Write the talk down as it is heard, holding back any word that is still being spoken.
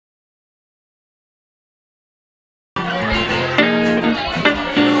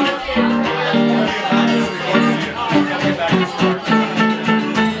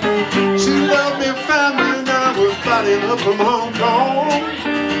from Hong Kong.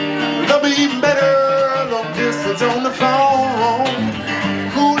 Love me even better, long distance on the phone.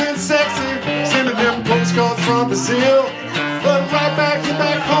 Cool and sexy, sending them postcards from Brazil. But right back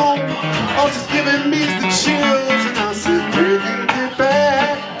home, all she's giving me is the chills. And I said, when you get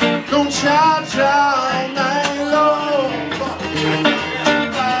back, don't shout all night long.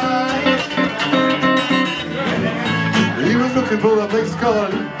 He was looking for a place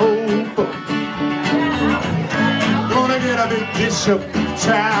called Hope. Gonna get a big dish of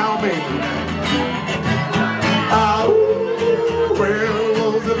chow mein. Ah, ooh,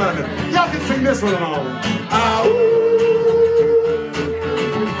 werewolves in London. Y'all can sing this one along. Ah, ooh.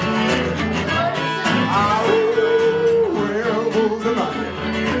 Ah, ooh, werewolves in London.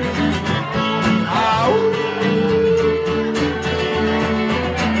 Ah, ooh.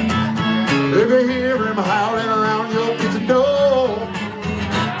 If you hear him howling around your kitchen door,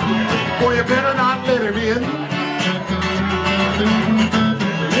 boy, you better not let him in.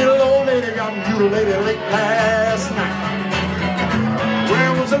 Little old lady got mutilated late last night.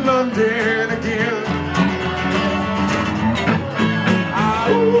 Werewolves in London again. Ah,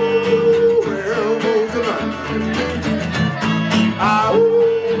 ooh, werewolves in London. Ah, ooh.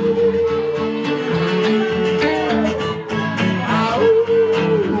 Ah,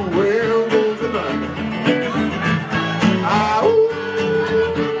 ooh, werewolves in London. Ah, ooh.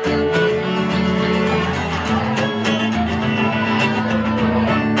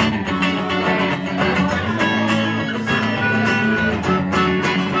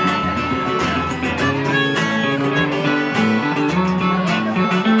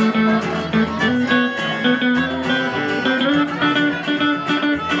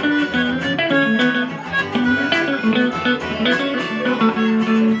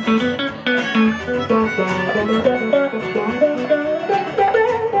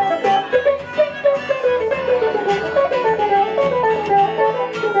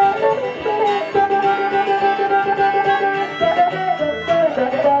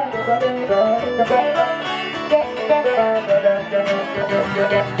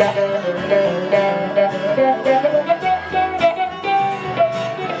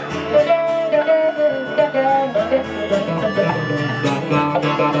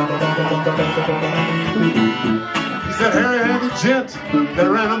 He's that hairy gent that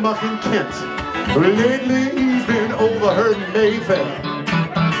ran amok in Kent. Lately he's been overheard in Mayfair.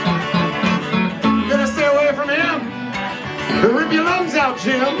 Better stay away from him. He'll rip your lungs out,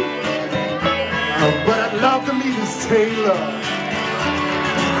 Jim. But I'd love to meet his tailor.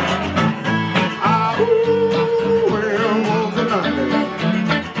 Ah, ooh, werewolves in London.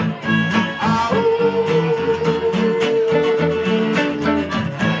 Ah, ooh.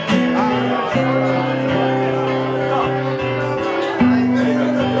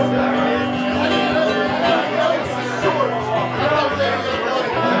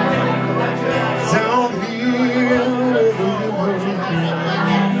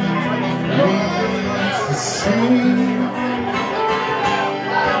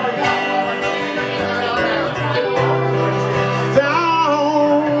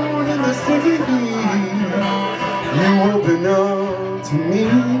 Down in the sticky heat, you open up to me.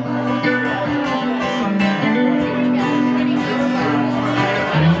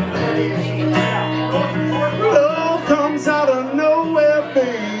 Love comes out of nowhere,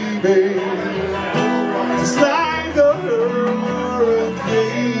 baby, just like a hurricane.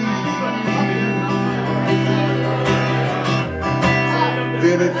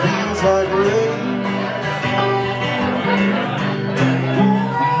 Then it feels like rain.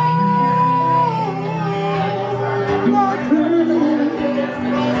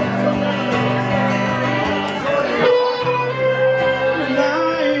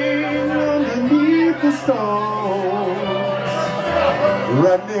 Lying underneath the stars,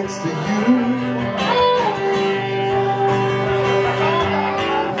 right next to you.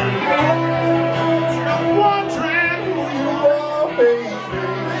 Wondering who you are, baby.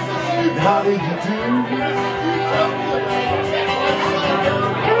 How did you do?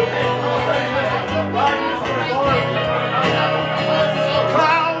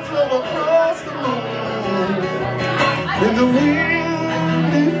 Clouds roll across the moon, and the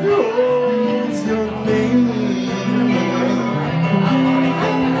wind it knows your name.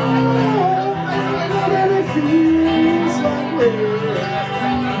 And it feels like rain,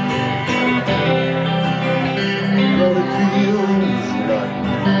 but it feels like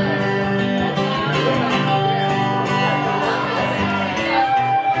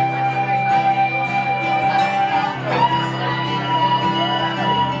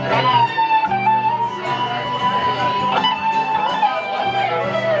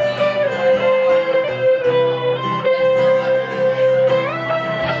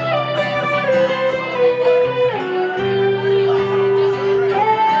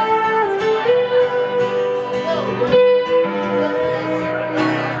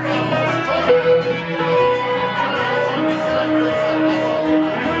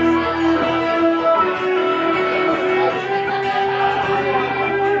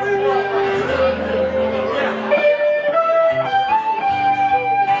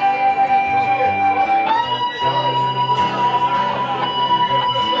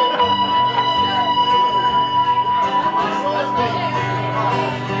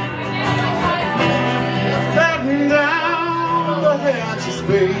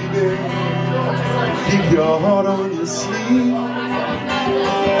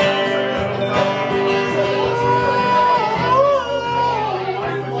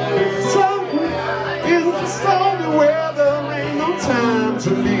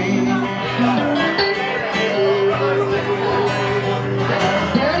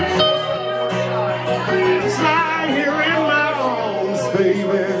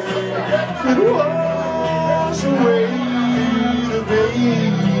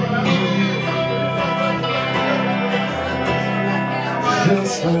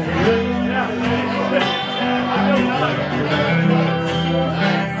just like rain.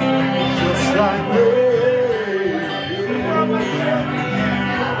 Just like rain.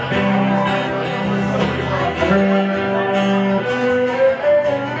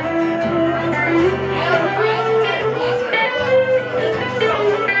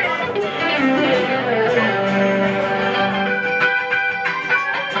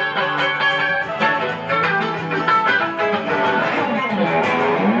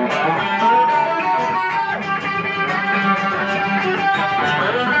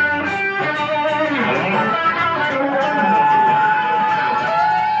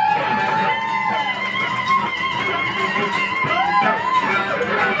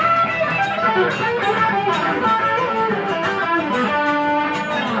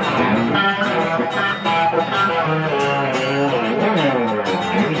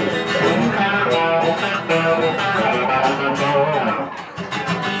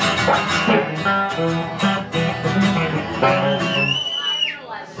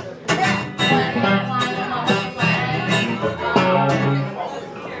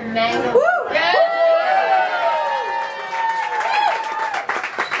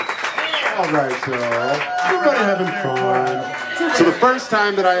 Alright, y'all. Everybody having fun. So the first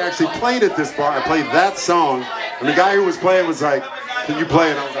time that I actually played at this bar, I played that song, and the guy who was playing was like, "Can you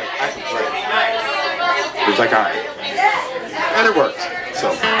play?" And I was like, "I can play." He was like, "Alright." And it worked.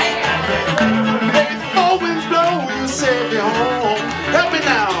 So. Oh, winds blow, you save your home. Help me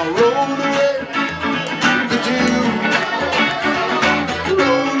now, roll away. Could you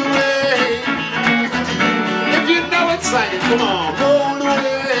roll away? If you know it's like it, come on, roll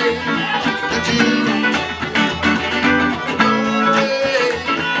away. Could you roll away?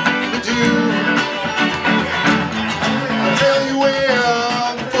 Could you? I'll tell you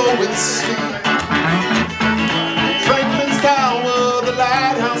where the four winds sleep. Franklin's Tower, the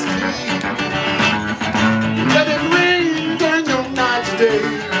lighthouse key. Let it ring during your night today.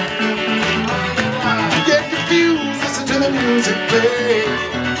 You get confused, listen to the music play. I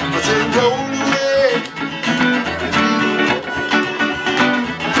said roll away.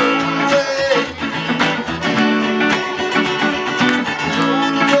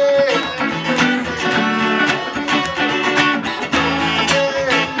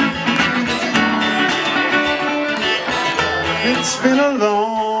 It's been a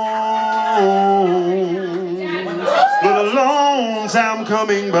long time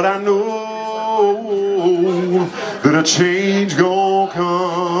coming, but I know that a change gon'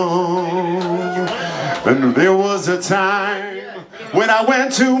 come. And there was a time when I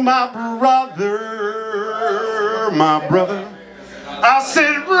went to my brother. I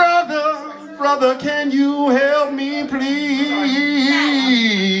said, brother, can you help me, please?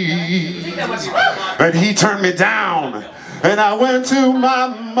 And he turned me down. And I went to my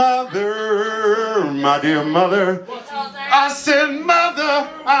mother, my dear mother. I said, Mother,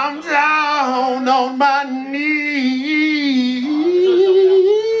 I'm down on my knees.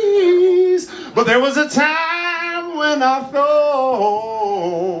 But there was a time when I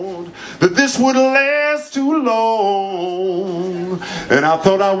thought that this would last too long. And I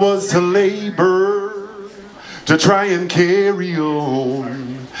thought I was to labor, to try and carry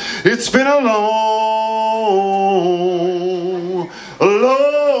on. It's been a long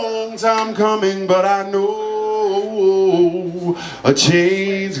time coming, but I know a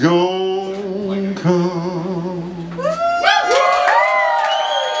change gone.